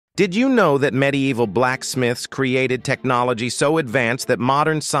Did you know that medieval blacksmiths created technology so advanced that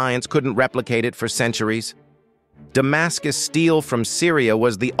modern science couldn't replicate it for centuries? Damascus steel from Syria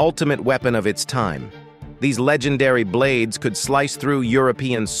was the ultimate weapon of its time. These legendary blades could slice through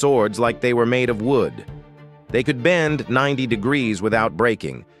European swords like they were made of wood. They could bend 90 degrees without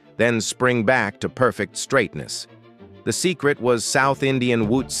breaking, then spring back to perfect straightness. The secret was South Indian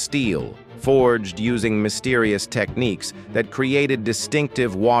wootz steel, forged using mysterious techniques that created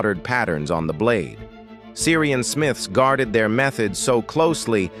distinctive watered patterns on the blade. Syrian smiths guarded their methods so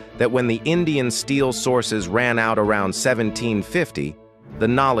closely that when the Indian steel sources ran out around 1750, the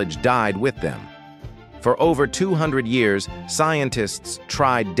knowledge died with them. For over 200 years, scientists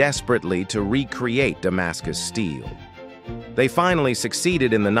tried desperately to recreate Damascus steel. They finally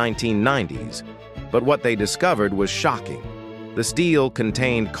succeeded in the 1990s, but what they discovered was shocking. The steel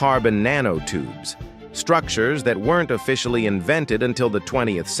contained carbon nanotubes, structures that weren't officially invented until the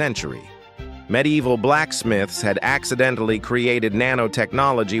 20th century. Medieval blacksmiths had accidentally created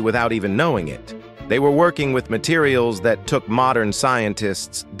nanotechnology without even knowing it. They were working with materials that took modern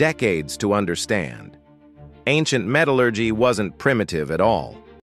scientists decades to understand. Ancient metallurgy wasn't primitive at all.